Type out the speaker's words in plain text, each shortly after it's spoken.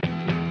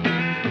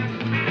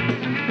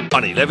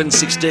on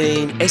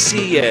 1116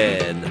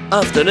 SEN.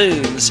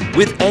 Afternoons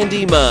with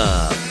Andy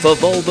Marr for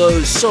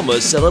Volvo's summer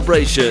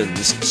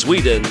celebrations.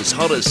 Sweden's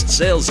hottest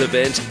sales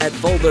event at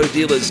Volvo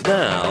dealers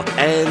now,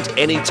 and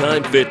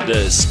Anytime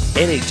Fitness.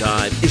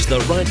 Anytime is the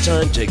right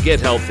time to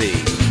get healthy.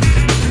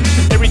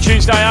 Every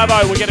Tuesday,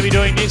 Arvo, we're going to be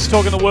doing this,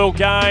 talking the world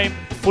game,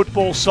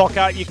 football,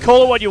 soccer. You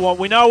call it what you want.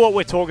 We know what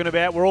we're talking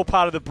about. We're all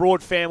part of the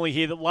broad family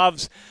here that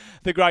loves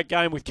the great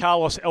game with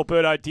Carlos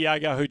Alberto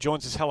Diego, who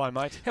joins us. Hello,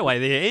 mate. Hello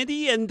there,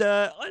 Andy. And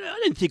I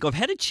don't think I've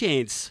had a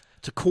chance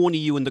to corner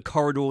you in the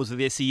corridors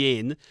of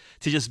SEN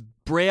to just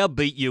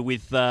browbeat you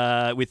with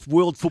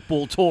world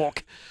football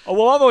talk. Oh,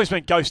 well, I've always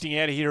been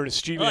ghosting out of here at a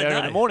studio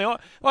in the morning.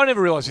 I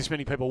never realised this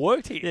many people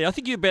worked here. Yeah, I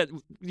think you're about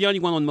the only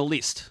one on the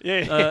list.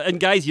 Yeah. And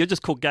Gazy, I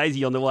just called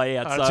Gazy on the way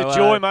out. It's a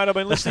joy, mate. I've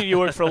been listening to you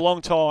work for a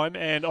long time,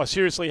 and I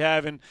seriously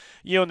have. And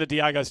you and the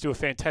Diegos do a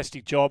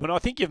fantastic job. And I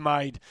think you've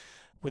made,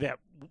 without,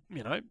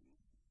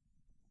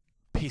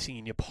 pissing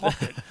in your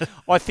pocket,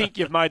 I think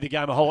you've made the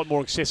game a whole lot more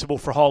accessible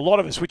for a whole lot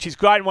of us, which is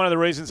great. And one of the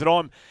reasons that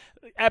I'm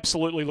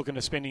absolutely looking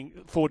to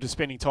forward to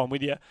spending time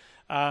with you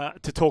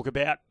to talk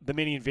about the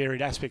many and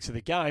varied aspects of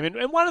the game.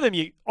 And one of them,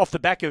 off the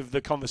back of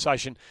the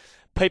conversation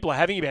people are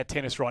having about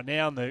tennis right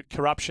now and the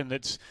corruption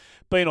that's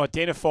been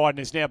identified and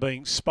is now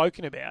being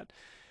spoken about,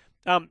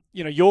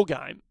 your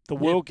game, the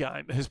world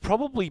game, has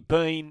probably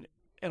been,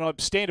 and I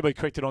stand to be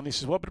corrected on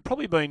this as well, but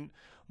probably been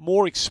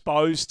more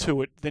exposed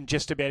to it than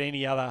just about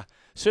any other,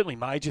 certainly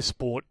major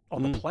sport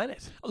on the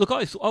planet. Look,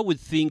 I would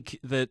think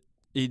that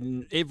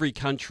in every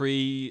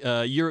country,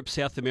 Europe,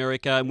 South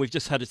America, and we've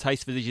just had a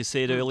taste of it, as you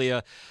said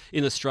earlier,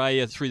 in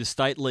Australia through the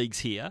state leagues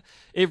here,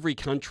 every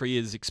country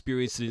has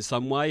experienced it in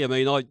some way. I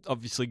mean, I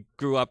obviously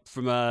grew up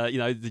from,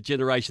 the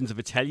generations of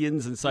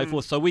Italians and so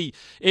forth. So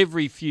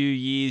every few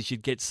years,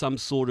 you'd get some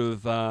sort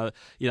of,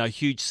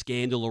 huge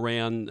scandal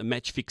around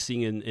match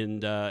fixing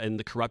and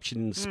the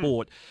corruption in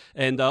sport.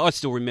 And I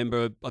still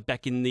remember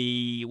back in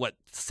the,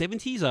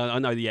 70s? I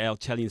know the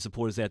Italian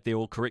supporters out there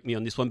will correct me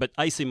on this one, but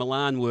AC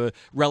Milan were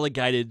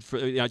relegated for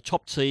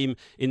top team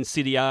in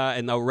Serie A,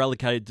 and they were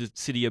relegated to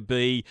Serie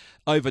B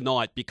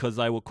overnight because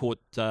they were caught.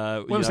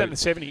 When was that in the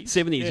 70s?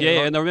 70s, yeah.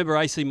 Right. And I remember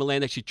AC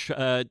Milan actually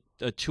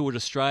toured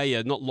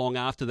Australia not long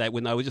after that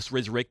when they were just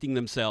resurrecting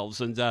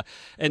themselves. And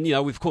we've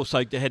of course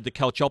had the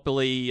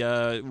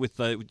Calciopoli with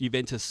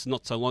Juventus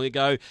not so long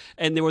ago,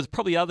 and there was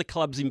probably other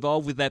clubs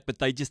involved with that, but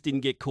they just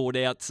didn't get caught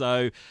out.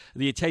 So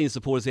the Italian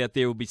supporters out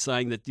there will be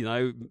saying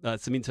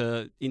that some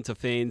Inter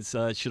fans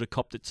should have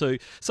copped it too.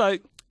 So.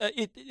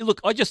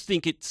 Look, I just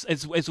think it's,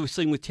 as we're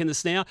seeing with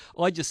tennis now,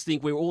 I just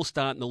think we're all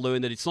starting to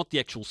learn that it's not the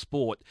actual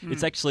sport.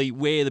 It's actually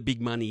where the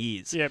big money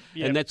is. Yep.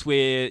 And that's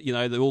where,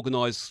 the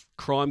organised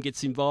crime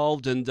gets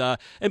involved, and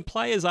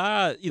players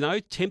are,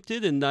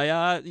 tempted, and they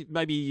are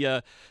maybe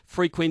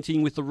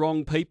frequenting with the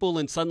wrong people,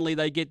 and suddenly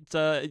they get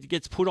it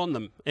gets put on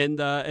them. And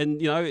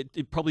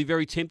it's probably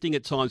very tempting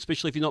at times,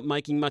 especially if you're not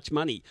making much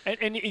money.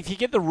 And if you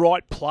get the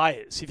right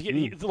players, if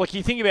you get, like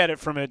you think about it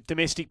from a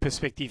domestic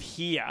perspective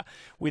here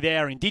with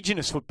our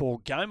Indigenous football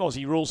game,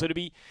 Aussie rules,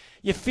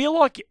 you feel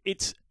like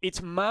it's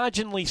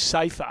marginally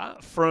safer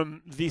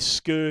from this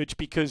scourge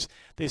because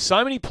there's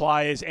so many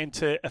players, and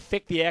to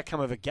affect the outcome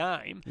of a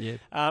game,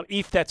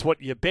 if that's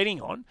what you're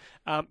betting on,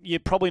 you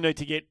probably need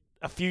to get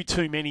a few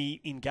too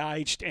many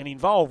engaged and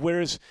involved.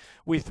 Whereas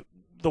with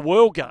the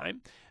world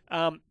game,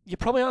 you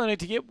probably only need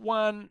to get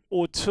one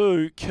or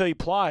two key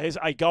players,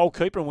 a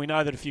goalkeeper, and we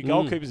know that a few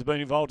goalkeepers have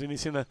been involved in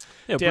this in the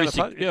Bruce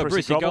over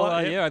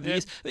the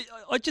years.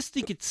 I just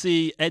think it's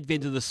the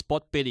advent of the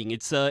spot betting.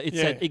 It's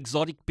that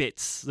exotic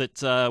bets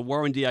that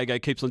Warren Diego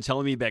keeps on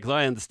telling me about, because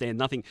I understand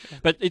nothing.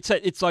 But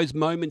it's those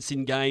moments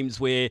in games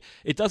where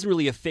it doesn't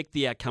really affect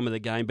the outcome of the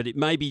game, but it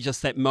may be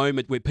just that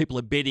moment where people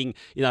are betting,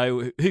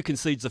 who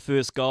concedes the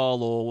first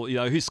goal, or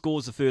who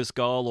scores the first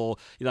goal, or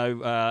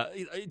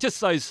just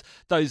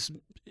those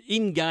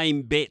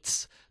in-game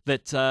bets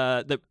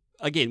that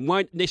again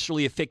won't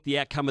necessarily affect the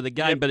outcome of the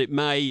game, but it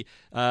may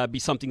be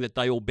something that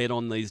they all bet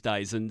on these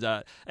days. And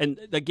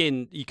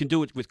again, you can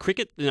do it with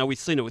cricket. We've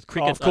seen it with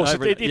cricket. Of course,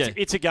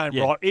 it's a game,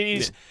 right? It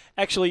is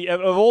actually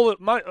of all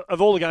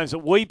the games that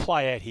we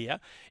play out here,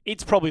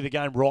 it's probably the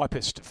game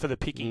ripest for the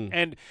picking.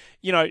 And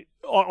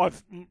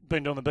I've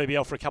been doing the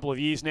BBL for a couple of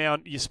years now,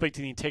 and you speak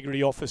to the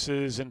integrity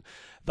officers, and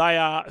they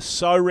are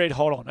so red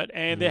hot on it.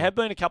 And there have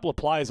been a couple of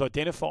players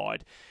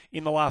identified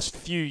in the last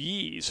few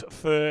years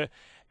for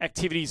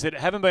activities that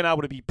haven't been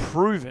able to be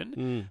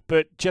proven,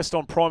 but just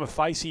on prima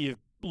facie have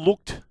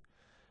looked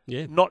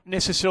not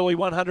necessarily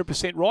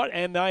 100% right,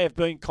 and they have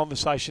been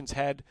conversations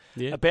had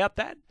about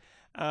that,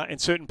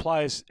 and certain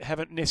players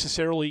haven't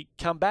necessarily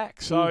come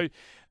back. So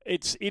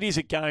it is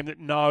a game that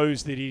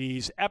knows that it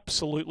is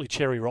absolutely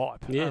cherry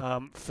ripe Yeah.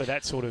 for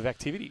that sort of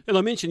activity. And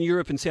I mentioned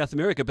Europe and South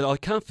America, but I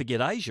can't forget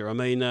Asia. I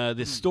mean,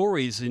 there's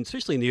stories, and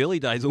especially in the early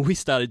days when we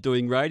started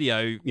doing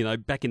radio,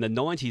 back in the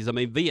 90s. I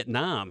mean,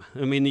 Vietnam.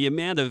 I mean, the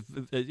amount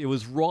of it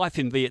was rife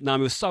in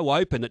Vietnam. It was so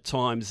open at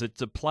times that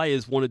the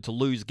players wanted to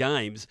lose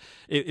games.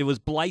 It was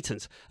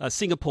blatant.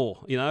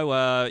 Singapore,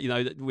 where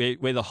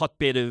the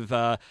hotbed of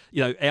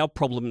our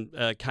problem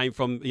came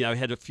from.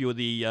 Had a few of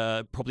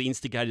the probably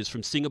instigators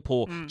from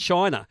Singapore.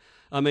 China.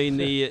 I mean,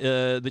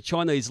 the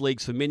Chinese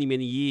leagues for many,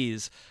 many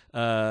years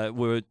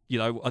were,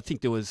 I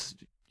think there was,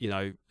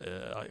 I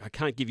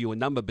can't give you a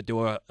number, but there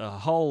were a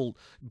whole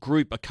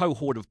group, a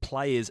cohort of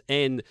players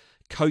and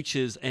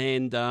coaches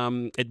and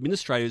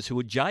administrators who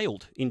were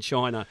jailed in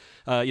China,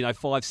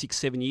 5, 6,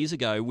 7 years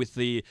ago with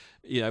the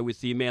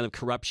amount of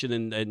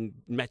corruption and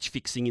match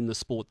fixing in the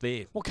sport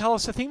there. Well,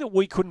 Carlos, the thing that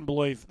we couldn't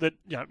believe that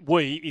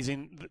we is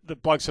in the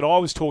blokes that I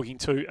was talking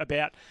to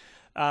about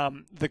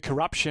the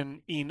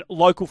corruption in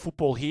local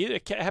football here.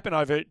 It happened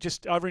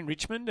over in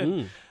Richmond,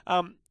 and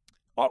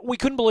we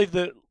couldn't believe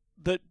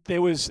that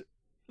there was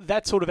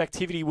that sort of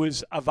activity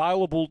was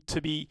available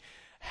to be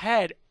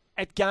had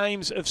at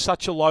games of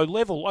such a low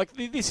level. Like,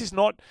 this is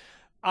not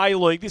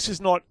A-League, this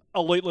is not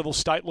elite level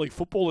state league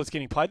football that's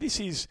getting played. This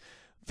is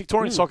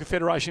Victorian Soccer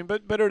Federation,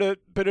 but at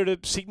a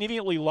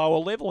significantly lower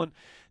level. And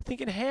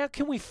thinking, how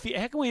can we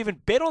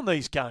even bet on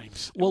these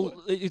games? Well,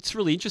 it's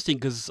really interesting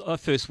because I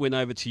first went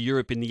over to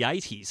Europe in the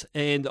 80s,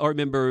 and I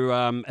remember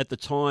at the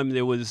time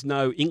there was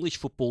no English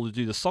football to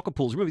do the soccer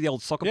pools. Remember the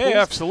old soccer pools?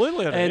 Yeah,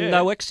 absolutely. And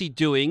they were actually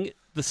doing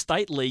the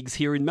state leagues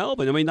here in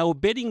Melbourne. I mean, they were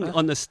betting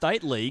on the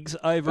state leagues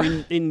over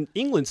in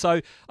England. So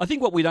I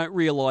think what we don't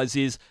realise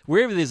is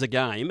wherever there's a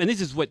game, and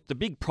this is what the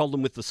big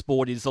problem with the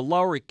sport is, the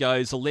lower it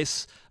goes, the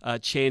less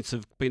chance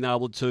of being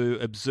able to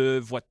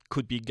observe what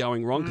could be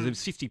going wrong, because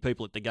there's 50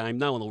 people at the game.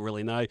 No one will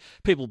really know.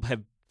 People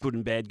have good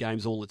and bad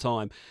games all the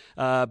time.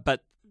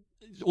 But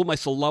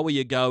almost the lower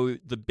you go,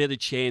 the better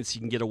chance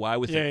you can get away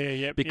with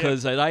it.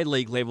 Because at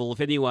A-League level, if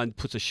anyone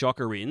puts a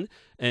shocker in,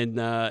 and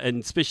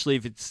especially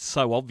if it's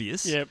so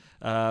obvious,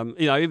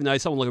 even though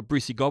someone like a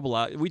Brucey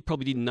Gobbler, we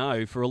probably didn't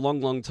know for a long,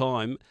 long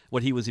time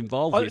what he was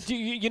involved with.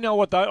 You know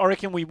what, though? I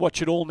reckon we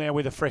watch it all now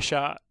with a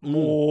fresher,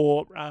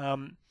 more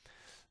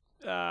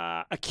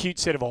acute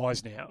set of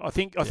eyes now. I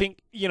think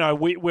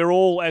we're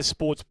all, as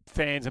sports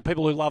fans and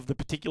people who love the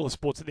particular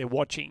sports that they're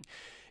watching,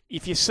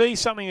 if you see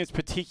something that's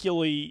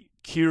particularly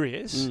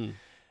curious,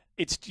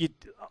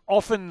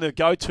 often the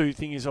go-to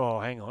thing is, oh,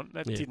 hang on,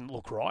 that didn't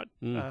look right.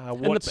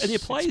 And your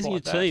players in your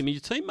team and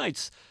your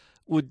teammates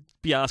would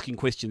be asking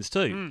questions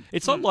too.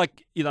 It's not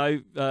like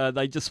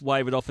they just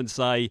wave it off and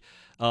say,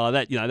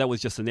 that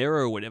was just an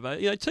error or whatever.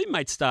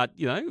 Teammates start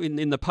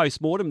in the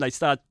post-mortem, they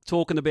start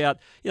talking about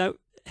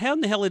how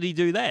in the hell did he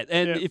do that?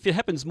 And if it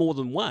happens more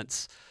than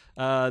once,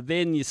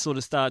 then you sort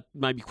of start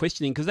maybe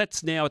questioning, because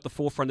that's now at the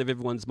forefront of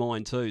everyone's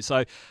mind too.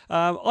 So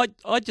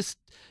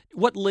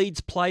what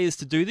leads players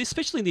to do this,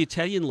 especially in the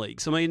Italian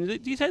leagues? I mean,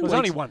 the Italian leagues,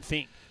 only one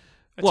thing.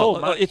 It's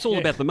all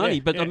about the money.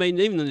 But I mean,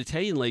 even in the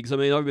Italian leagues, I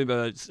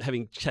remember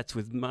having chats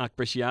with Mark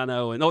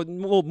Bresciano and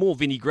more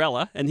Vinnie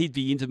Grella, and he'd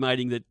be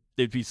intimating that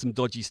there'd be some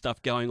dodgy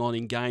stuff going on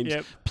in games.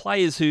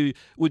 Players who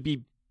would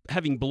be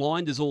having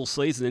blinders all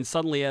season, and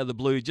suddenly out of the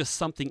blue, just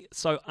something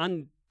so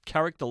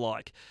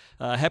uncharacter-like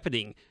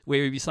happening,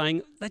 where he'd be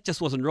saying, that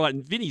just wasn't right.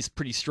 And Vinny's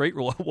pretty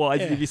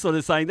street-wise, he'd be sort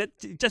of saying, that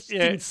just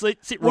didn't sit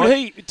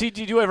right. Did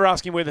you ever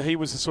ask him whether he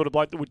was the sort of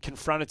bloke that would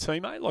confront a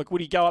teammate? Like,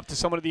 would he go up to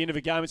someone at the end of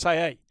a game and say,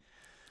 hey,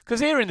 because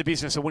they're in the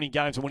business of winning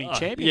games and winning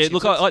championships.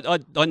 Yeah,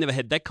 look, I never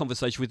had that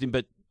conversation with him,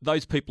 but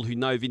those people who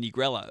know Vinnie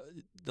Grella,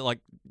 like,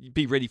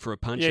 be ready for a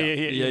punch up.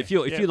 If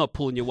you're not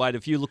pulling your weight,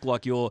 if you look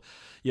like you're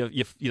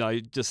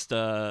just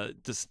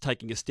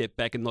taking a step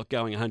back and not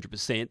going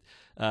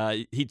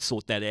 100%, he'd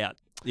sort that out.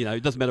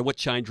 It doesn't matter what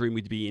change room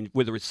we'd be in,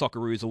 whether it's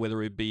Socceroos or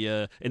whether it be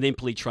an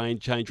Empoli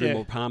change room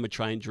or Palmer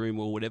change room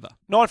or whatever.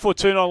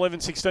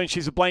 94291116.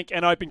 She's a blank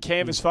and open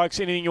canvas, folks.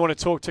 Anything you want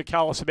to talk to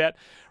Carlos about,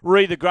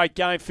 read the great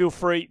game, feel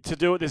free to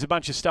do it. There's a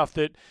bunch of stuff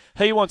that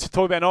he wants to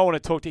talk about and I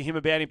want to talk to him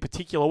about in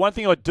particular. One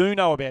thing I do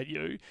know about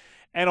you,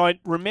 and I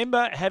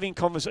remember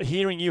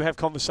hearing you have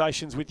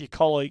conversations with your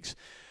colleagues,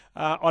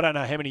 I don't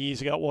know how many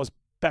years ago it was,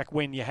 back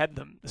when you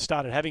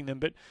started having them,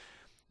 but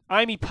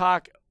Amy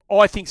Park,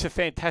 I think it's a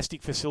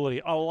fantastic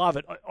facility. I love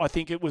it. I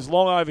think it was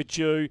long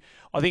overdue.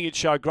 I think it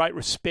showed great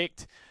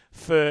respect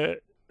for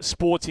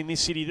sports in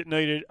this city that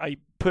needed a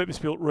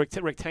purpose-built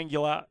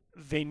rectangular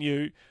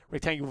venue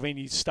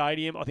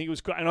stadium. I think it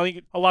was great. And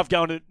I love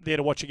going there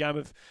to watch a game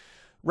of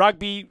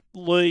rugby,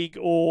 league,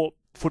 or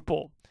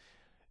football.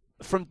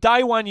 From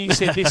day one, you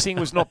said this thing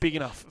was not big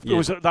enough. They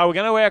were going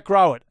to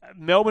outgrow it.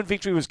 Melbourne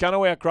Victory was going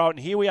to outgrow it. And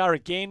here we are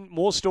again.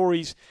 More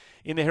stories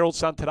in the Herald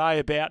Sun today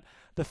about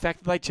the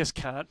fact that they just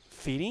can't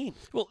fit in.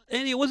 Well,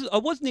 Andy, I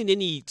wasn't in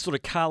any sort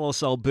of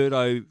Carlos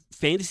Alberto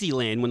fantasy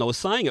land when I was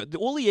saying it.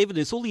 All the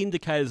evidence, all the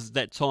indicators at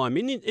that time,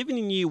 even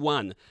in year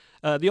one,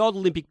 the old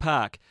Olympic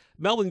Park.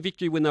 Melbourne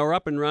Victory, when they were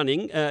up and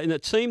running, in a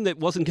team that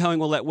wasn't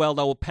going all that well,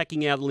 they were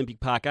packing out Olympic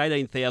Park,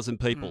 18,000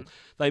 people.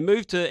 They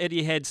moved to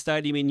Etihad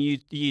Stadium in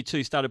year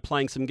 2, started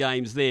playing some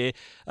games there.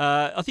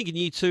 I think in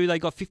year 2 they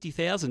got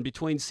 50,000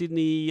 between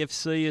Sydney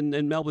FC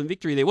and Melbourne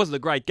Victory. There wasn't a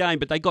great game,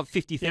 but they got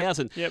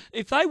 50,000. Yep.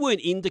 If they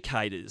weren't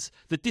indicators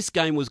that this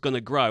game was going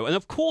to grow, and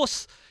of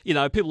course,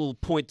 people will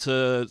point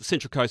to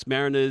Central Coast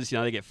Mariners,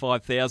 they get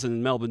 5,000,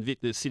 and Melbourne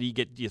Victory City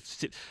get,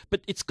 but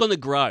it's going to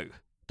grow.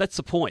 That's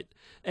the point.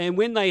 And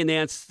when they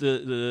announced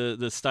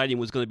the stadium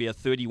was going to be a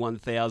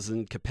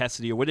 31,000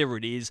 capacity or whatever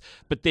it is,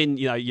 but then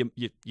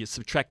you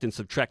subtract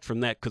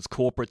from that because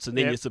corporates, and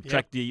then you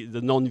subtract the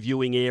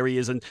non-viewing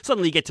areas, and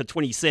suddenly you get to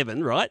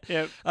 27, right?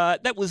 Yep.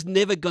 That was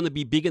never going to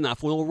be big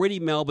enough. Well, already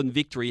Melbourne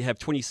Victory have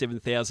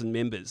 27,000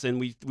 members, and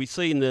we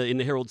see in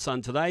the Herald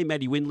Sun today,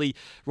 Maddie Windley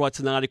writes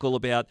an article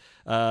about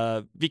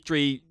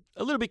Victory.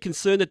 A little bit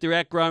concerned that they're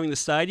outgrowing the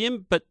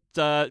stadium, but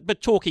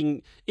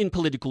talking in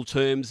political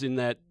terms in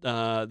that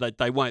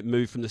they won't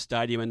move from the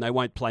stadium and they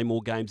won't play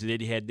more games at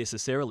Etihad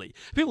necessarily.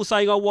 People are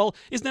saying, oh, well,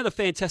 isn't that a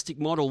fantastic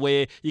model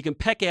where you can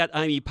pack out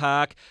AAMI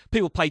Park,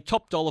 people pay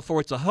top dollar for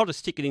it, it's the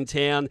hottest ticket in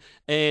town,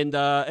 and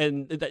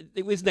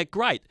isn't that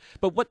great?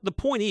 But what the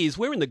point is,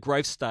 we're in the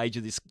growth stage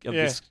of this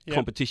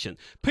competition.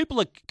 People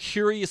are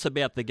curious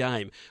about the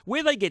game.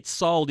 Where they get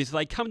sold is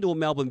they come to a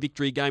Melbourne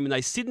Victory game and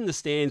they sit in the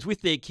stands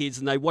with their kids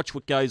and they watch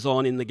what goes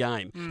on in the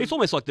game. It's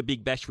almost like the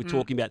Big Bash we're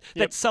talking about.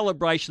 That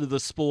celebration of the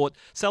sport,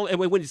 and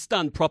when it's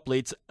done properly,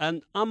 it's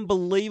an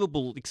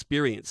unbelievable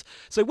experience.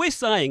 So we're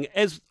saying,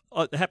 as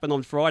happened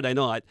on Friday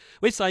night,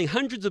 we're saying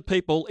hundreds of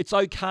people, it's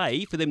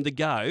okay for them to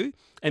go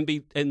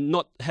and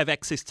not have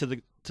access to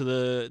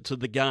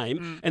the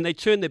game, and they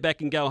turn their back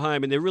and go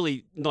home, and they're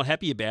really not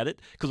happy about it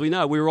because we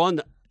know we were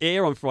on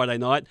air on Friday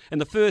night,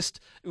 and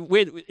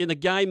we're in a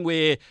game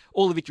where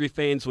all the Victory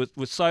fans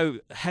were so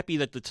happy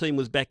that the team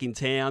was back in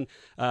town.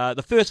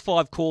 The first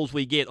 5 calls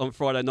we get on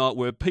Friday night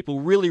were people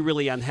really,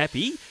 really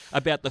unhappy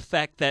about the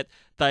fact that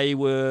they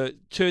were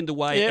turned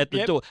away at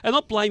the door. And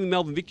not blaming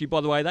Melbourne Victory,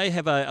 by the way. They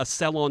have a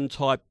sell-on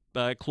type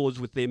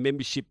clause with their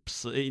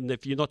memberships.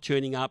 If you're not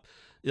turning up,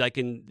 they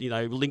can,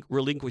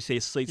 relinquish their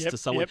seats to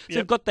someone. So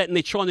they've got that, and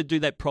they're trying to do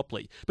that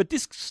properly. But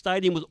this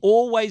stadium was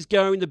always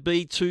going to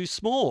be too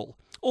small.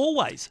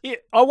 Always. Yeah,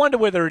 I wonder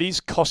whether it is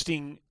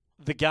costing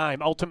the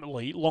game,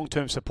 ultimately,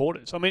 long-term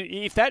supporters. I mean,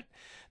 if that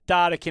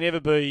data can ever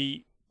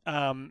be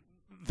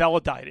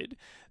validated,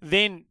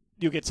 then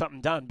you'll get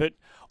something done. But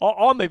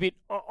I'm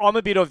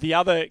a bit of the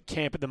other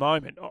camp at the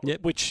moment,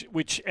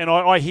 which and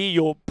I hear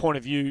your point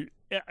of view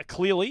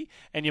clearly,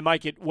 and you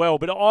make it well.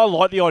 But I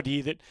like the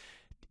idea that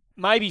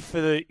maybe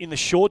in the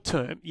short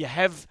term, you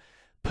have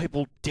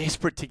people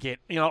desperate to get.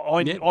 I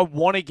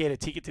want to get a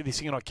ticket to this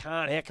thing, and I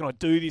can't. How can I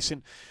do this?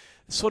 And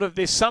sort of,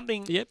 there's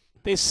something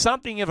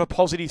of a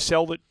positive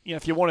sell that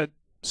if you want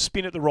to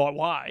spin it the right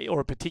way or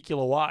a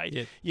particular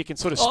way, you can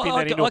sort of spin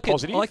that into a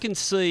positive. I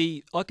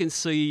can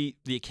see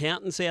the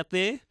accountants out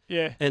there,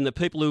 and the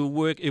people who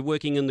are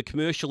working in the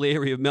commercial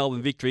area of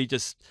Melbourne Victory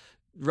just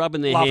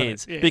rubbing their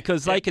hands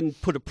because they can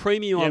put a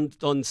premium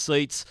on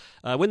seats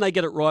when they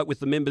get it right with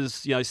the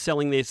members,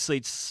 selling their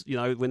seats,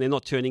 when they're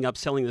not turning up,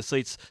 selling the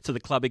seats to the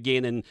club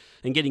again and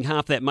getting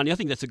half that money. I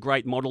think that's a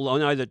great model. I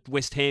know that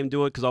West Ham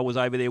do it because I was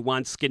over there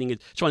once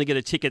trying to get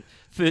a ticket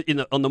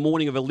on the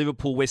morning of a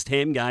Liverpool-West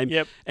Ham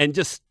game and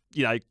just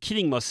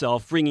kidding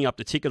myself, ringing up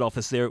the ticket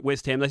office there at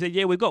West Ham. They said,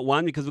 we've got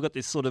one because we've got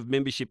this sort of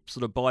membership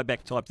sort of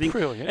buyback type thing.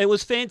 Brilliant. And it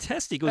was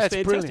fantastic. That's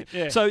fantastic.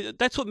 Brilliant. So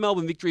that's what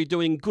Melbourne Victory are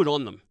doing. Good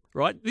on them.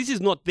 Right? This is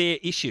not their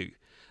issue.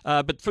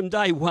 But from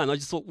day one, I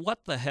just thought,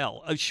 what the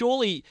hell?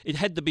 Surely it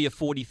had to be a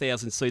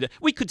 40,000-seater.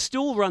 We could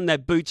still run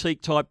that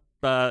boutique type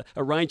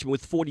arrangement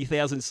with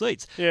 40,000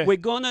 seats. Yeah. We're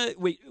going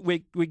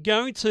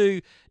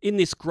to, in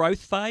this growth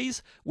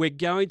phase, we're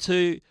going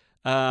to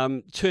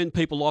turn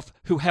people off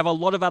who have a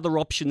lot of other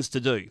options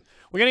to do.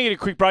 We're going to get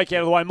a quick break out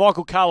of the way.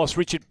 Michael, Carlos,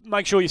 Richard,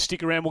 make sure you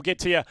stick around. We'll get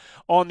to you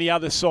on the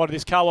other side of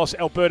this. Carlos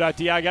Alberto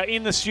Diago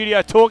in the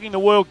studio talking the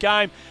World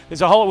Game. We're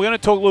going to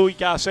talk Louis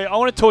Garcia. I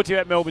want to talk to you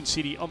about Melbourne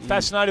City. I'm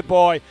fascinated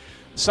by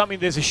something.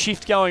 There's a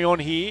shift going on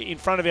here in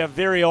front of our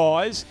very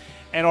eyes,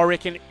 and I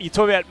reckon you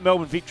talk about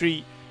Melbourne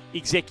Victory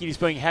executives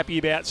being happy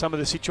about some of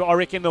the situation. I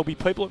reckon there'll be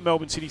people at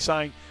Melbourne City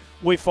saying,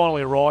 we've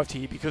finally arrived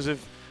here because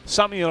of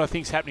something that I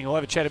think is happening. I'll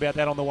have a chat about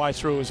that on the way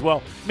through as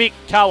well. Mick,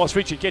 Carlos,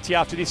 Richard, get to you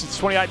after this. It's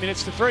 28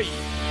 minutes to 3.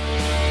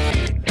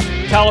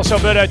 Carlos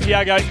Alberto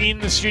Diago in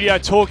the studio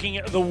talking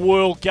the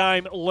World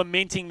Game,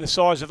 lamenting the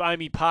size of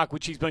AAMI Park,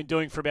 which he's been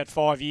doing for about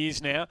 5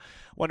 years now.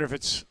 Wonder if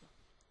it's...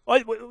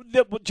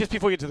 just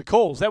before we get to the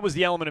calls, that was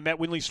the element of Matt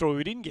Windley's story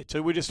we didn't get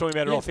to. We're just talking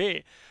about it off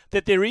air.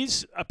 That there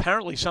is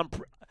apparently some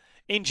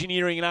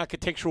engineering and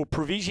architectural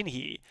provision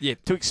here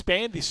to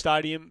expand this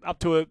stadium up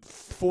to a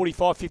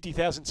 45,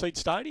 50,000 seat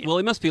stadium. Well,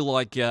 it must be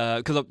like,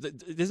 because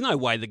there's no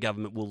way the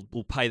government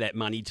will pay that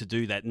money to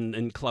do that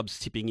and clubs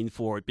tipping in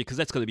for it because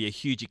that's going to be a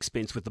huge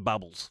expense with the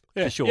bubbles,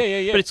 for sure.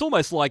 But it's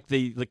almost like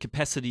the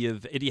capacity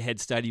of Etihad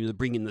Stadium to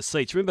bring in the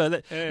seats. Remember,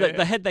 that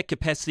they had that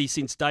capacity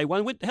since day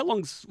one.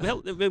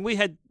 When we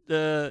had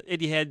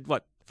Etihad,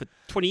 what, for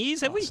 20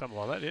 years, have we? Something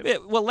like that, yeah. Yeah,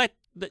 well,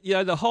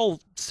 the whole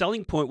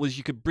selling point was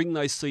you could bring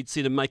those seats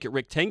in and make it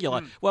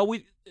rectangular. Well,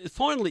 we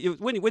finally,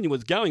 when he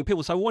was going,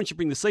 people say, "Why don't you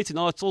bring the seats in?"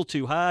 Oh, it's all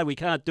too hard. We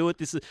can't do it.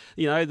 This is,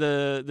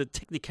 the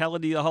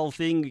technicality, the whole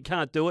thing. You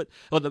can't do it,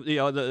 or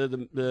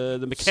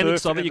the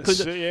mechanics of it. You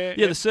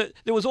couldn't.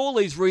 There was all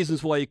these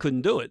reasons why you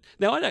couldn't do it.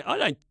 Now,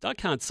 I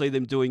can't see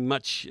them doing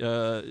much.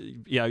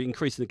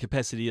 Increasing the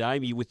capacity at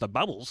Amy with the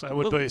bubbles. That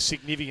would be a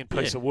significant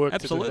piece of work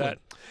absolutely. to do that.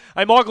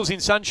 Hey, Michael's in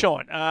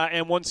Sunshine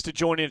and wants to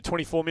join in at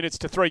 24 minutes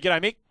to 3. G'day,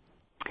 Mick.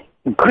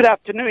 Good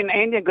afternoon,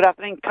 Andy, and good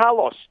afternoon,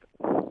 Carlos.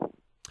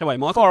 Hey,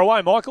 Michael. Fire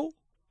away, Michael.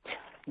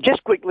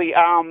 Just quickly,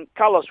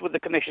 Carlos, with the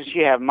connections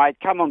you have, mate,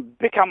 come on,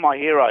 become my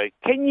hero.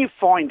 Can you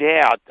find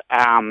out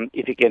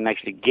if you can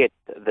actually get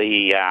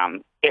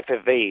the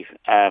FFV,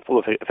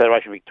 Football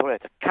Federation Victoria,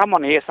 to come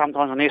on here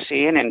sometimes on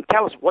SEN and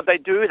tell us what they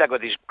do? They've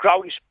got this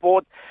growing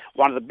sport,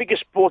 one of the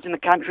biggest sports in the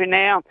country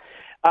now.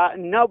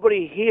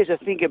 Nobody hears a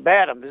thing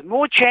about them. There's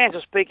more chance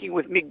of speaking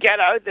with Mick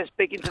Gatto than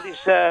speaking to this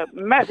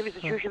massive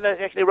institution that's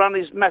actually run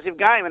this massive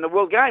game in the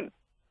world game.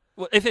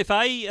 Well,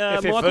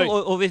 FFA, Michael,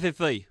 or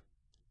FFV?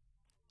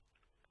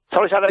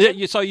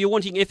 Sorry, so you're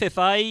wanting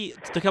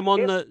FFA to come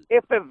on the...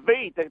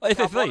 FFV to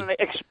come on and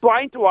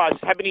explain to us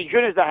how many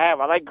juniors they have.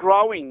 Are they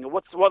growing?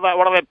 What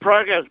are their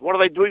programs? What are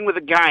they doing with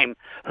the game?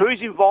 Who's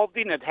involved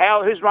in it?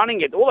 Who's running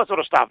it? All that sort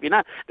of stuff,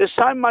 There's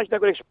so much they've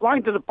got to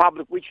explain to the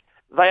public, which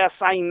they are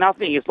saying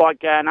nothing. It's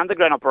like an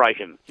underground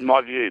operation, in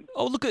my view.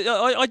 Oh, look,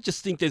 I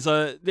just think there's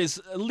a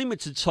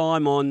limited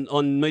time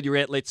on media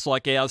outlets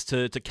like ours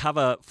to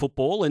cover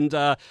football, and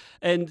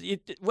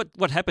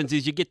what happens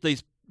is you get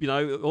these.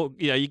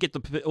 You get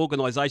the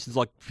organisations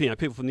like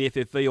people from the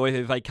FFV or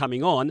FFA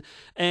coming on,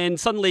 and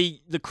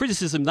suddenly the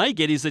criticism they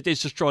get is that they're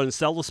just trying to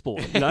sell the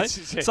sport.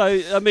 So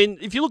I mean,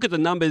 if you look at the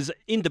numbers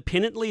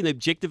independently and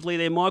objectively,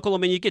 there, Michael, I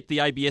mean, you get the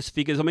ABS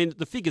figures. I mean,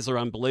 the figures are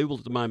unbelievable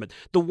at the moment.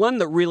 The one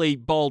that really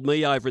bowled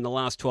me over in the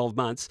last 12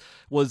 months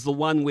was the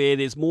one where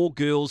there's more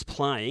girls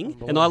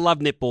playing, and I love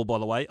netball, by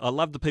the way. I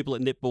love the people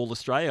at Netball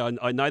Australia.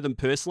 I know them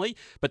personally,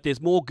 but there's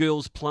more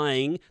girls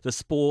playing the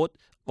sport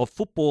of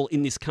football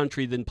in this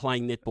country than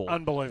playing netball.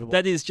 Unbelievable.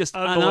 That is just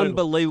an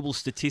unbelievable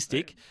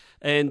statistic,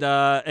 and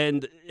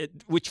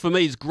which for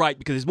me is great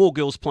because there's more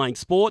girls playing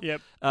sport. Yep.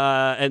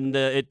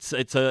 It's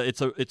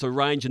a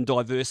range and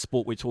diverse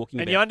sport we're talking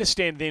about. And you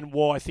understand then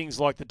why things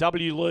like the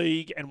W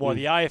League and why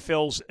the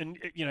AFL's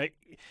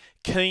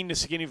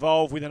keenness to get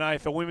involved with an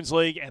AFL Women's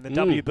League and the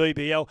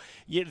WBBL.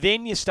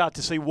 Then you start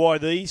to see why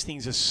these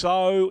things are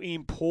so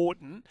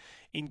important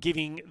in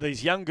giving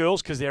these young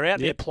girls, because they're out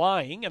there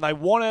playing and they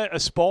want to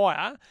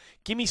aspire,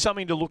 give me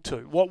something to look to.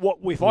 What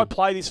if I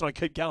play this and I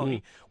keep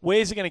going,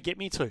 where's it going to get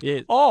me to?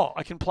 Yeah. Oh,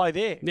 I can play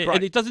there. Yeah,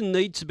 and it doesn't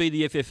need to be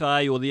the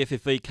FFA or the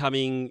FFE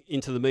coming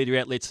into the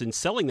media outlets and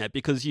selling that,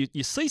 because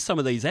you see some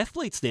of these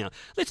athletes now.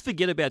 Let's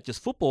forget about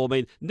just football. I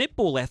mean,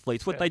 netball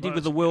athletes, what they did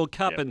with the World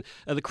Cup, and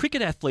the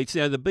cricket athletes,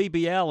 the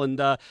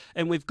BBL,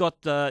 and we've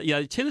got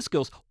tennis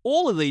girls.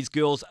 All of these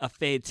girls are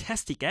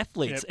fantastic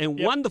athletes and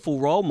wonderful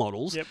role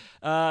models.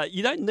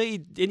 You don't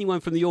need anyone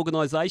from the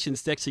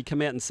organisations to actually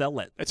come out and sell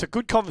that. It's a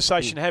good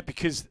conversation to have,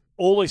 because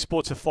all these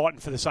sports are fighting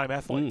for the same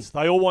athletes.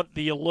 They all want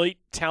the elite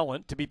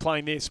talent to be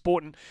playing their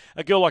sport. And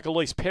a girl like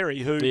Elise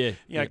Perry, who,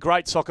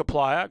 great soccer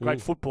player, great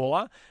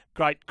footballer,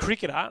 great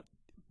cricketer,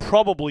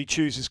 probably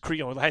chooses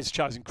cricket or has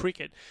chosen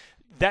cricket.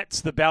 That's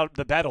the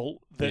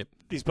battle that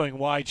is being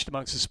waged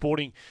amongst the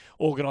sporting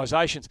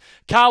organisations.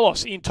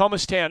 Carlos in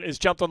Thomastown has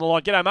jumped on the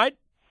line. G'day, mate.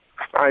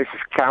 Hi, this is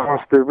Carlos,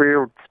 the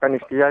real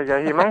Spanish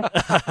Diego here, mate.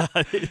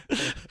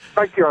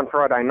 Spoke to you on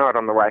Friday night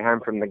on the way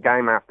home from the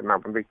game after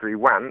Melbourne Victory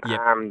won,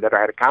 that I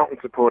had a Carlton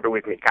supporter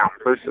with me, Carlton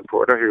Blues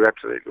supporter, who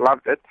absolutely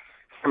loved it.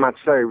 So much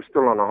so he was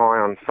still on a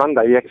high on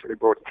Sunday. He actually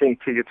bought 10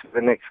 tickets for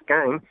the next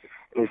game,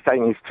 and he's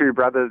taking his two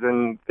brothers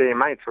and their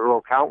mates, who are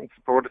all Carlton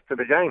supporters, to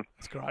the game.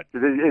 That's great.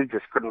 He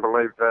just couldn't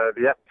believe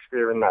the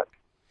atmosphere in that.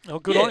 Oh,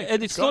 good on you.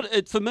 And it's not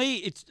for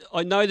me.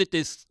 I know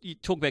that you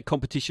talk about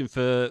competition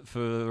for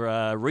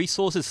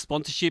resources,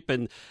 sponsorship,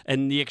 and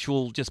the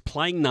actual just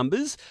playing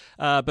numbers.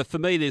 But for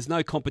me, there's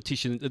no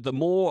competition. The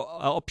more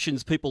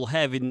options people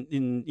have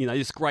in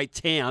this great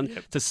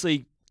town to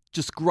see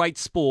just great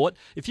sport.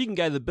 If you can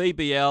go to the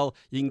BBL,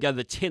 you can go to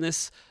the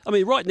tennis. I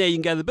mean, right now you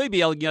can go to the BBL,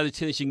 you can go to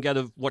tennis, you can go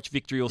to watch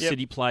Victory or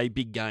City play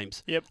big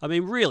games. Yep. I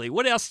mean, really,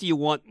 what else do you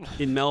want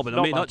in Melbourne?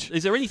 Not much.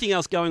 Is there anything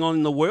else going on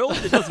in the world?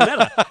 It doesn't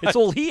matter. It's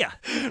all here.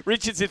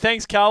 Richard said,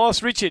 thanks,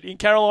 Carlos. Richard in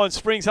Caroline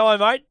Springs. Hello,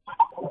 mate.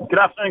 Good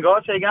afternoon,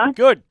 guys. How you going?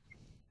 Good.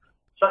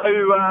 So,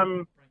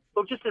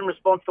 look, just in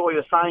response to what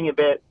you're saying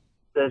about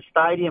the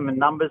stadium and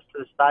numbers to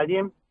the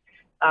stadium,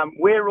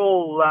 we're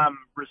all...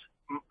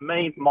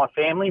 me, my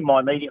family,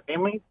 my immediate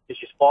family, there's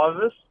just 5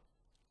 of us.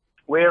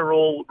 We're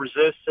all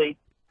reserve seat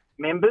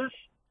members.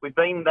 We've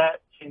been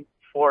that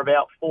for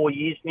about 4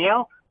 years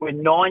now. We're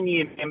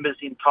 9-year members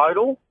in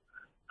total.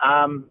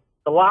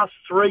 The last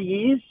 3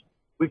 years,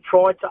 we've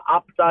tried to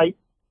update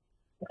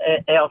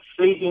our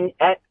seating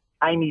at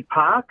Amy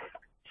Park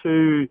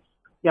to,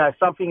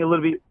 something a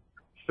little bit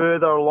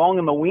further along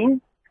in the wing.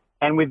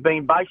 and we've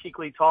been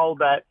basically told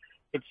that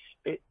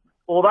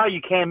although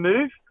you can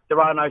move, there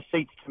are no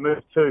seats to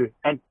move to.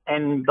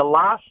 And the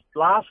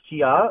last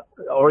year,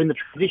 or in the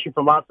transition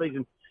from last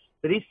season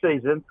to this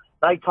season,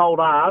 they told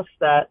us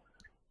that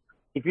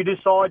if you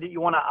decide that you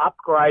want to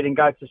upgrade and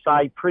go to,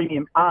 say,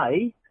 Premium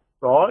A,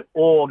 right,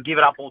 or give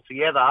it up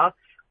altogether,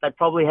 they'd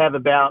probably have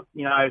about,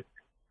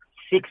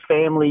 6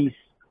 families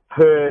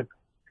per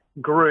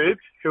group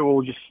who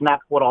will just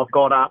snap what I've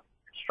got up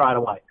straight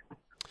away.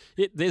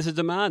 Yeah, there's a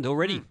demand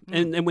already.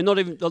 And we're not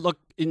even, look,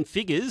 in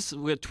figures,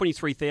 we're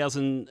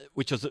 23,000,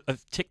 which was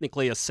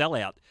technically a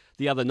sellout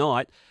the other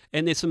night,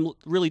 and there's some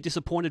really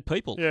disappointed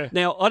people. Yeah.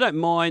 Now, I don't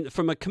mind,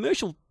 from a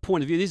commercial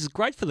point of view, this is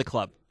great for the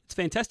club. It's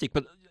fantastic,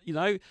 but,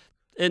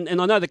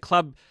 and I know the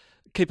club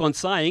keep on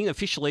saying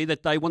officially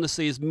that they want to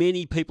see as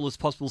many people as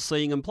possible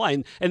seeing them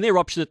play. And their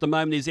option at the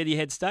moment is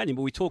Etihad Stadium.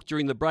 But we talked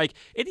during the break,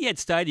 Etihad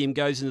Stadium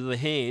goes into the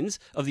hands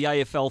of the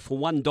AFL for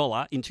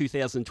 $1 in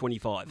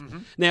 2025. Mm-hmm.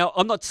 Now,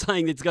 I'm not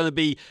saying it's going to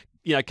be,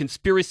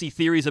 conspiracy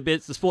theories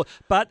about the sport,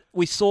 but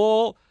we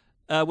saw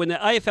when the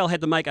AFL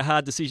had to make a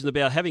hard decision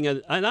about having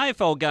an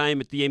AFL game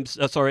at the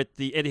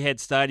Etihad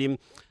Stadium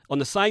on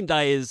the same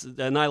day as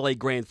an A-League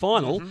Grand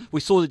Final, we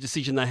saw the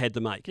decision they had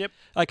to make. Yep.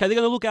 Okay, they're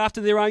going to look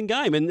after their own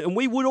game, and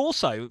we would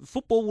also,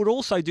 football would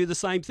also do the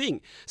same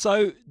thing.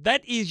 So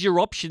that is your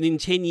option in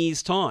 10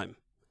 years' time.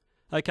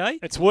 Okay?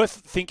 It's worth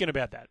thinking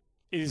about that.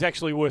 It is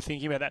actually worth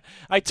thinking about that.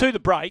 Hey, to the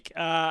break,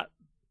 I've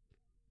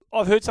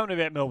heard something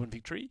about Melbourne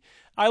Victory.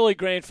 A-League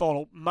Grand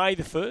Final, May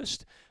the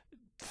 1st,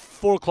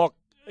 4 o'clock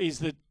is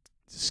the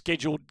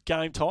scheduled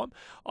game time.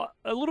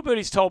 A little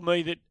birdie's told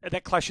me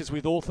that clashes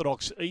with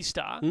Orthodox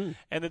Easter,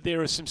 and that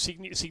there are some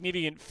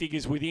significant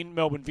figures within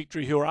Melbourne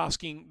Victory who are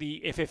asking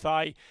the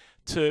FFA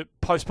to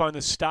postpone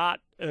the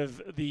start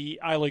of the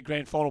A-League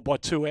Grand Final by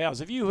 2 hours.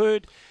 Have you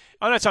heard?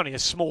 I know it's only a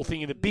small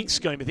thing in the big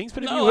scheme of things,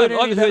 but have you heard anything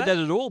I haven't about heard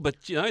that at all. But,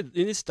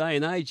 in this day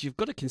and age, you've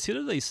got to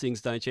consider these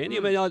things, don't you, Andy? I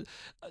mean,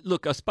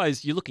 I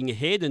suppose you're looking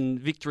ahead, and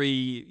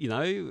Victory,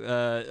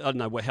 I don't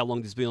know how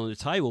long this has been on the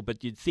table,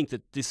 but you'd think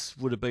that this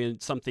would have been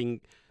something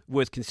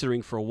worth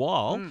considering for a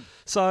while.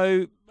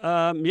 So,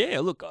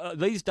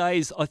 these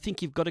days, I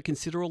think you've got to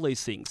consider all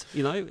these things,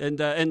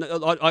 and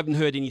I haven't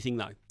heard anything,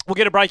 though. We'll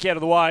get a break out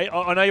of the way.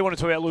 I know you want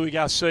to talk about Louis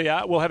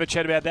Garcia. We'll have a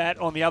chat about that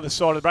on the other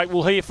side of the break.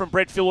 We'll hear from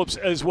Brett Phillips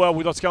as well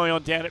with what's going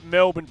on down at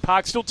Melbourne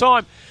Park. Still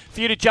time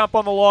for you to jump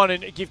on the line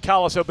and give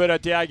Carlos Alberto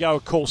Diego a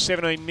call.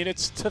 17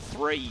 minutes to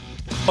 3.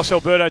 Carlos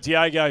Alberto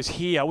Diego's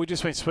here. We've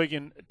just been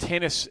speaking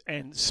tennis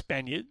and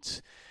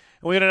Spaniards.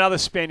 And we got another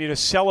Spaniard, a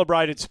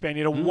celebrated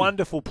Spaniard, a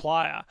wonderful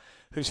player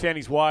who's found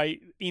his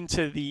way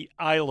into the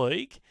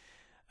A-League.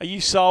 Are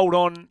you sold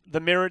on the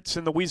merits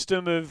and the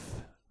wisdom of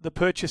the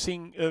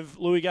purchasing of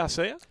Louis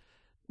Garcia?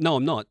 No,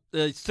 I'm not.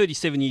 He's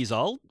 37 years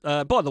old.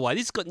 By the way,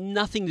 this has got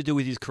nothing to do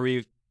with his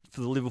career.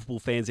 For the Liverpool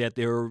fans out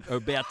there are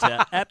about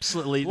to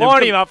absolutely...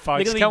 Line him up,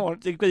 folks. Come on.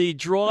 They're going to be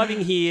driving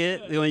here.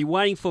 They're going to be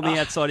waiting for me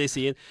outside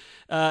SEN.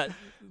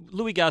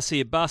 Louis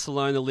Garcia,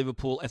 Barcelona,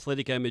 Liverpool,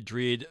 Atletico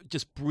Madrid,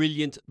 just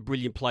brilliant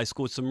play.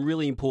 Scored some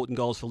really important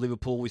goals for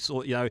Liverpool. We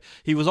saw,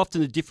 he was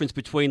often the difference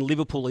between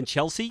Liverpool and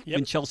Chelsea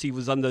when Chelsea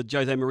was under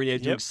Jose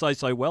Mourinho doing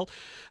so well.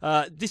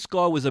 This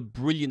guy was a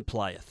brilliant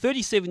player.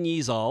 37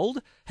 years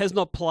old, has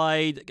not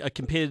played a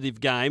competitive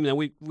game. Now,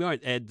 we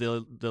won't add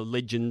the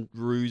Legend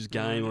Ruse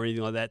game or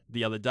anything like that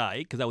the other day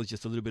because that was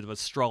just a little bit of a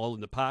stroll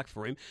in the park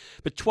for him.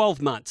 But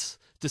 12 months,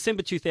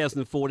 December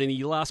 2014,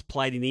 he last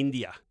played in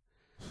India.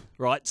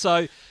 Right,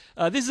 so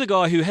this is a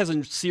guy who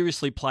hasn't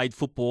seriously played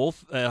football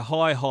at a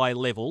high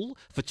level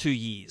for 2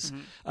 years.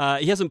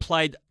 He hasn't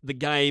played the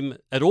game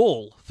at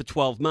all for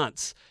 12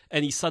 months,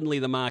 and he's suddenly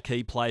the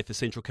marquee player for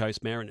Central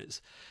Coast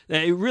Mariners. Now,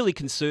 it really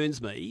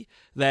concerns me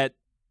that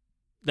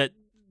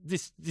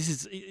this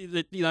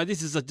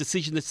is a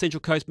decision that Central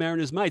Coast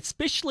Mariners made,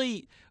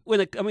 especially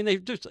when they're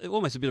just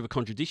almost a bit of a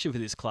contradiction for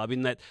this club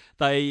in that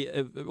they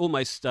are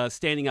almost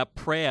standing up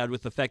proud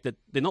with the fact that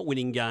they're not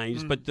winning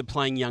games, but they're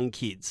playing young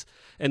kids,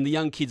 and the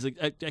young kids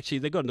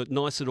they've got a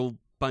nice little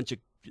bunch of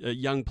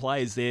young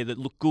players there that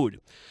look good,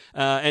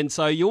 and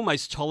so you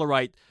almost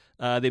tolerate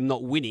them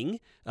not winning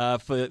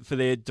for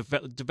their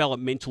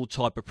developmental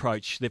type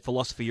approach, their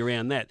philosophy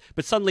around that.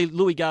 But suddenly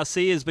Louis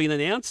Garcia has been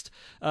announced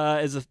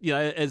as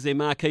their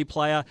marquee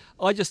player.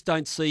 I just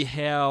don't see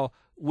how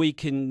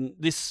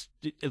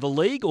the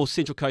league or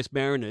Central Coast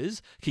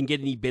Mariners can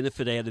get any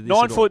benefit out of this.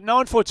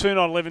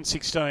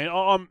 942-911-16.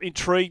 I'm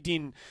intrigued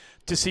in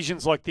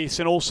decisions like this,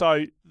 and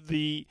also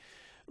the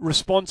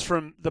response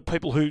from the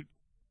people who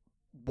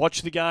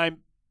watch the game,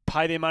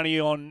 pay their money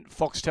on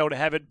Foxtel to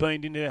have it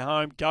beamed into their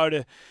home, go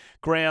to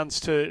grounds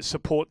to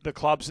support the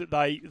clubs that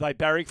they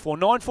barrack for.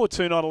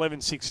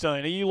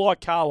 942-911-16. Are you like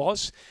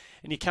Carlos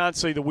and you can't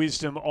see the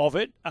wisdom of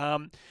it?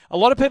 A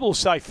lot of people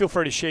say, feel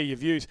free to share your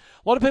views,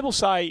 a lot of people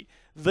say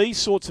these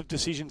sorts of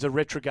decisions are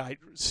retrograde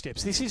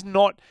steps. This is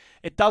not,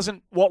 it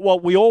doesn't,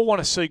 what we all want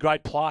to see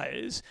great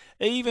players,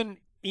 even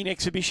in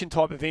exhibition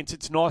type events,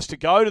 it's nice to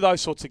go to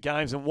those sorts of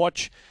games and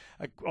watch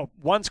a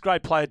once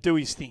great player do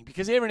his thing.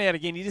 Because every now and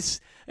again,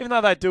 even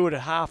though they do it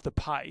at half the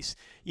pace,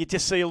 you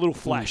just see a little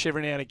flash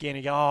every now and again.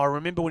 You go, I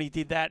remember when he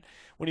did that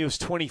when he was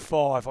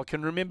 25. I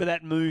can remember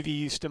that move he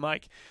used to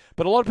make.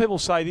 But a lot of people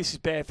say this is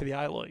bad for the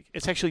A-League.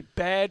 It's actually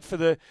bad for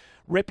the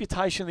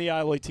reputation of the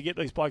A-League to get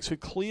these blokes who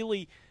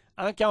clearly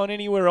aren't going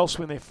anywhere else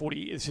when they're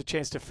 40. It's a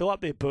chance to fill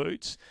up their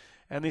boots,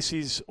 and this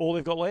is all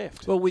they've got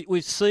left. Well,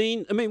 we've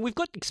seen, we've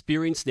got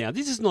experience now.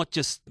 This is not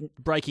just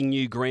breaking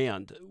new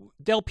ground.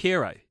 Del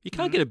Piero, you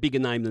can't get a bigger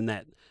name than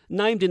that.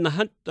 Named in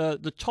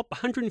the top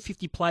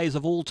 150 players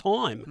of all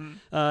time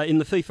in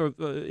the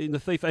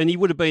FIFA, and he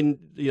would have been,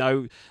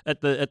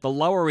 at the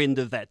lower end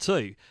of that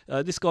too.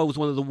 This guy was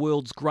one of the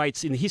world's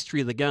greats in the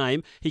history of the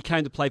game. He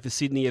came to play for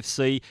Sydney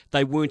FC.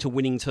 They weren't a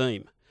winning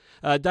team.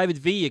 David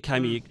Villa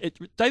came here.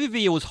 David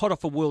Villa was hot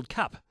off a World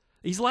Cup.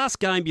 His last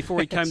game before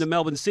he came to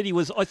Melbourne City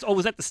was I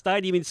was at the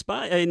stadium in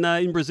Spain,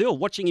 in Brazil,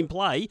 watching him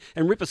play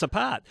and rip us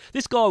apart.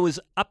 This guy was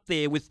up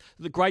there with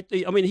the great.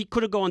 He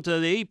could have gone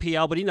to the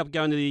EPL, but he ended up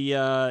going to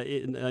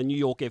the New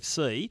York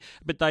FC.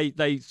 But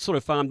they sort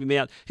of farmed him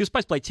out. He was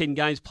supposed to play 10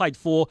 games, played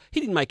 4. He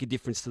didn't make a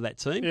difference to that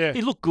team. Yeah.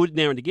 He looked good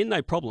now and again,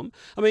 no problem.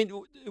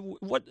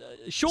 What?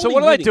 Surely so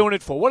what are they doing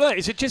it for?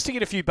 Is it just to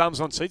get a few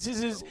bums on seats?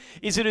 Is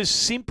it as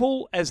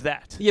simple as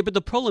that? Yeah, but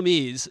the problem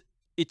is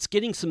it's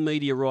getting some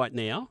media right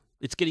now.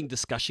 It's getting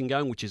discussion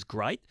going, which is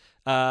great.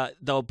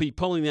 They'll be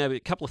probably maybe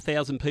a couple of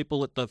thousand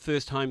people at the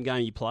first home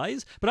game he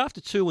plays. But after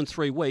 2 and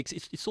 3 weeks,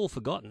 it's all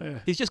forgotten. Yeah.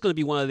 He's just going to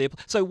be one of their...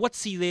 So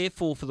what's he there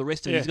for the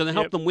rest of it? He's going to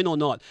help them win or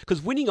not?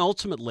 Because winning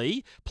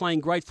ultimately, playing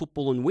great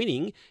football and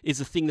winning, is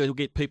the thing that will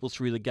get people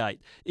through the gate.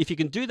 If you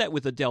can do that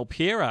with a Del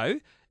Piero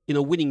in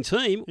a winning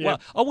team, well,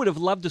 I would have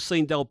loved to have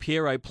seen Del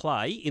Piero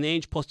play in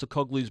Ange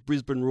Postecoglou's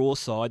Brisbane Roar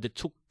side that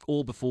took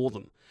all before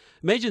them.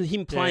 Imagine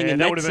him playing in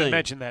that team.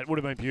 Imagine that. Would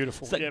have been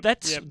beautiful. So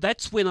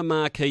that's when a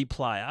marquee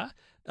player,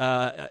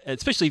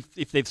 especially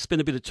if they've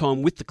spent a bit of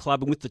time with the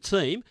club and with the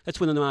team, that's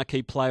when a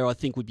marquee player, I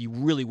think, would be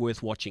really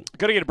worth watching.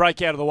 Got to get a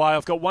break out of the way.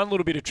 I've got one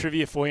little bit of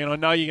trivia for you, and I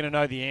know you're going to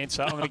know the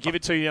answer. I'm going to give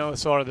it to you on the other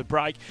side of the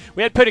break.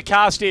 We had Peter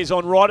Carstairs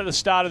on right at the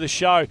start of the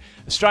show,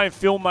 Australian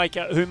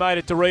filmmaker who made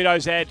a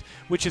Doritos ad,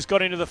 which has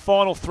got into the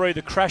final 3,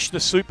 the Crash the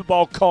Super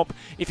Bowl comp.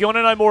 If you want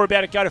to know more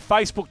about it, go to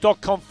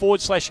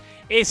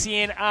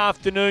facebook.com/SEN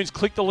Afternoons.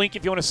 Click the link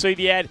if you want to see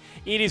the ad.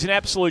 It is an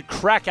absolute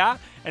cracker,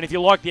 and if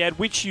you like the ad,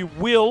 which you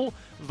will,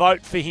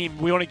 vote for him.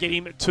 We want to get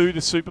him to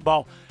the Super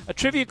Bowl. A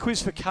trivia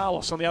quiz for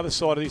Carlos on the other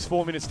side of this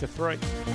 4 minutes to 3.